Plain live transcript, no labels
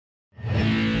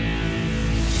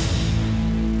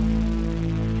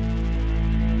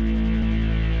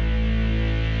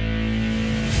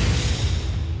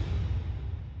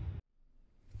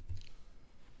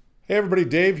Hey everybody,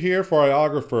 Dave here for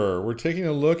iOgrapher. We're taking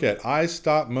a look at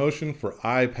iStopMotion for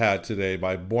iPad today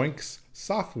by Boinx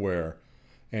Software.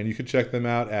 And you can check them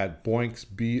out at boinx,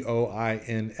 boinx.com.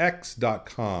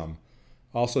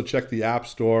 Also check the App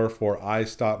Store for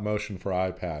iStopMotion for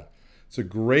iPad. It's a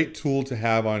great tool to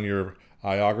have on your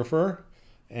iOgrapher,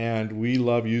 and we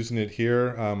love using it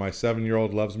here. My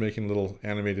 7-year-old loves making little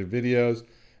animated videos,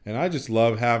 and I just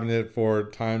love having it for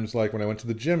times like when I went to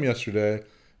the gym yesterday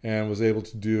and was able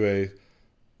to do a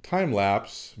time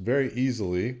lapse very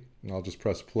easily. And I'll just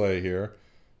press play here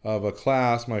of a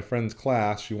class, my friend's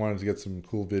class. She wanted to get some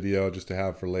cool video just to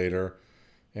have for later.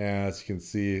 And as you can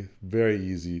see, very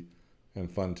easy and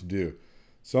fun to do.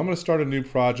 So I'm going to start a new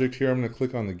project here. I'm going to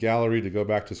click on the gallery to go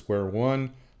back to square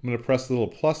one. I'm going to press the little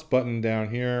plus button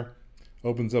down here.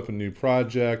 Opens up a new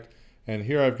project. And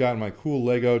here I've got my cool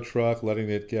Lego truck, letting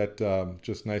it get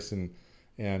just nice and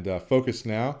focused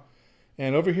now.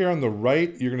 And over here on the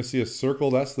right, you're going to see a circle.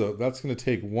 That's going to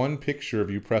take one picture if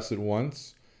you press it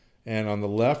once. And on the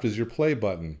left is your play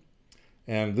button.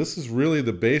 And this is really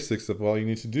the basics of all you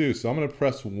need to do. So I'm going to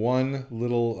press one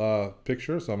little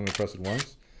picture. So I'm going to press it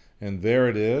once. And there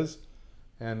it is.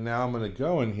 And now I'm going to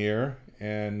go in here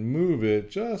and move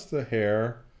it just a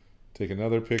hair. Take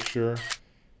another picture.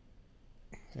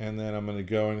 And then I'm going to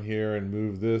go in here and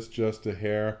move this just a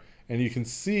hair. And you can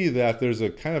see that there's a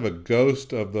kind of a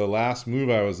ghost of the last move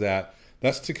I was at.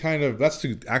 It's to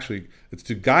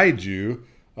guide you.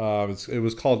 It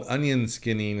was called onion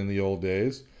skinning in the old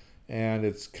days. And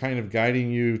it's kind of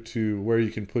guiding you to where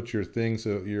you can put your things,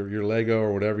 so your Lego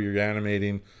or whatever you're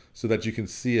animating, so that you can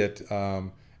see it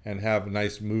and have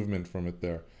nice movement from it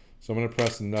there. So I'm going to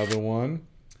press another one.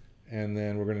 And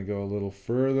then we're going to go a little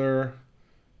further.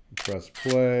 Press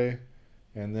play.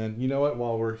 And then, you know what,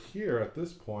 while we're here at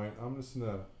this point, I'm just going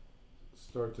to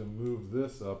start to move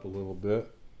this up a little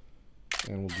bit.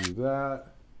 And we'll do that.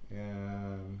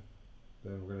 And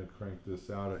then we're going to crank this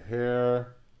out a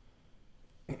hair.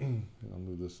 And I'll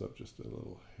move this up just a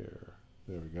little hair.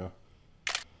 There we go.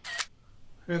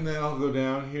 And then I'll go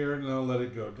down here and I'll let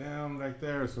it go down right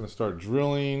there. It's going to start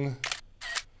drilling.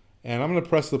 And I'm going to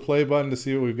press the play button to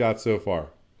see what we've got so far.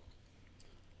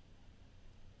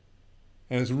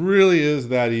 And it really is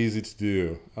that easy to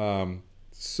do.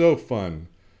 So fun.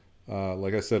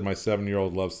 Like I said, my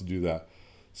 7-year-old loves to do that.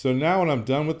 So now when I'm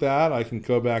done with that, I can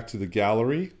go back to the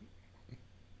gallery.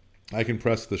 I can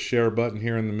press the share button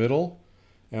here in the middle.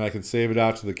 And I can save it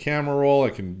out to the camera roll. I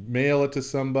can mail it to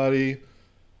somebody.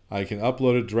 I can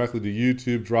upload it directly to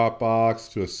YouTube, Dropbox,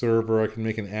 to a server. I can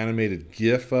make an animated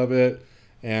GIF of it.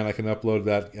 And I can upload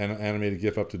that animated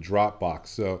GIF up to Dropbox.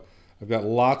 So I've got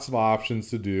lots of options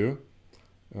to do.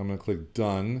 I'm going to click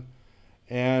done.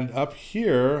 And up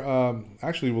here,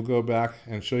 actually we'll go back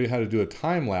and show you how to do a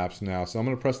time lapse now. So I'm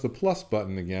going to press the plus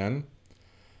button again.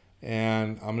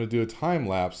 And I'm going to do a time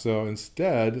lapse. So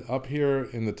instead, up here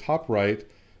in the top right,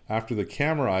 after the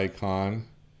camera icon,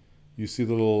 you see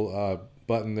the little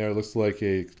button there. It looks like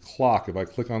a clock. If I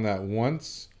click on that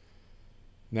once,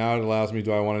 now it allows me,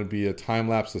 do I want to be a time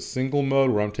lapse, a single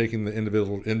mode where I'm taking the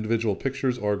individual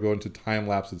pictures, or go into time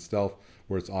lapse itself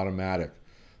where it's automatic.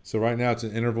 So right now it's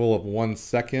an interval of 1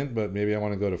 second, but maybe I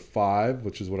want to go to 5,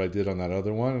 which is what I did on that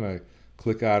other one. And I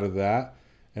click out of that.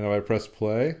 And if I press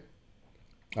play,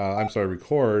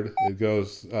 record, it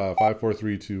goes 5, 4,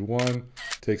 3, 2, 1,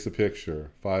 takes a picture.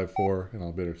 5, 4, and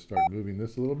I'll better start moving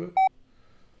this a little bit.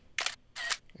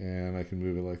 And I can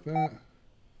move it like that.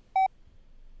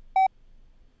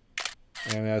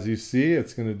 And as you see,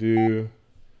 it's going to do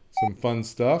some fun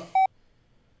stuff.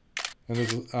 And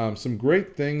there's some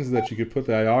great things that you could put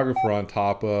the iOgrapher on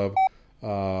top of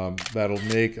that'll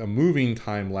make a moving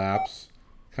time lapse.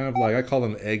 Kind of like, I call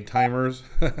them egg timers.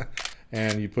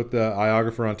 And you put the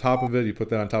iOgrapher on top of it, you put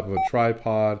that on top of a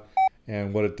tripod,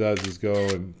 and what it does is go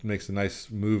and makes a nice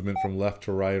movement from left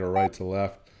to right or right to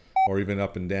left, or even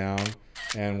up and down.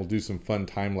 And we'll do some fun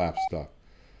time lapse stuff.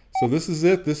 So this is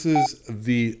it. This is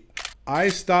the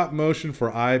iStopMotion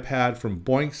for iPad from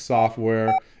Boinx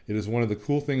Software. It is one of the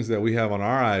cool things that we have on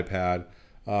our iPad.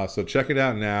 So check it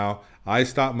out now.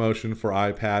 iStopMotion for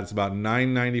iPad. It's about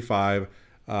 $9.95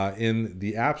 in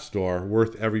the App Store.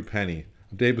 Worth every penny.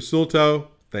 I'm Dave Basulto.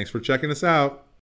 Thanks for checking us out.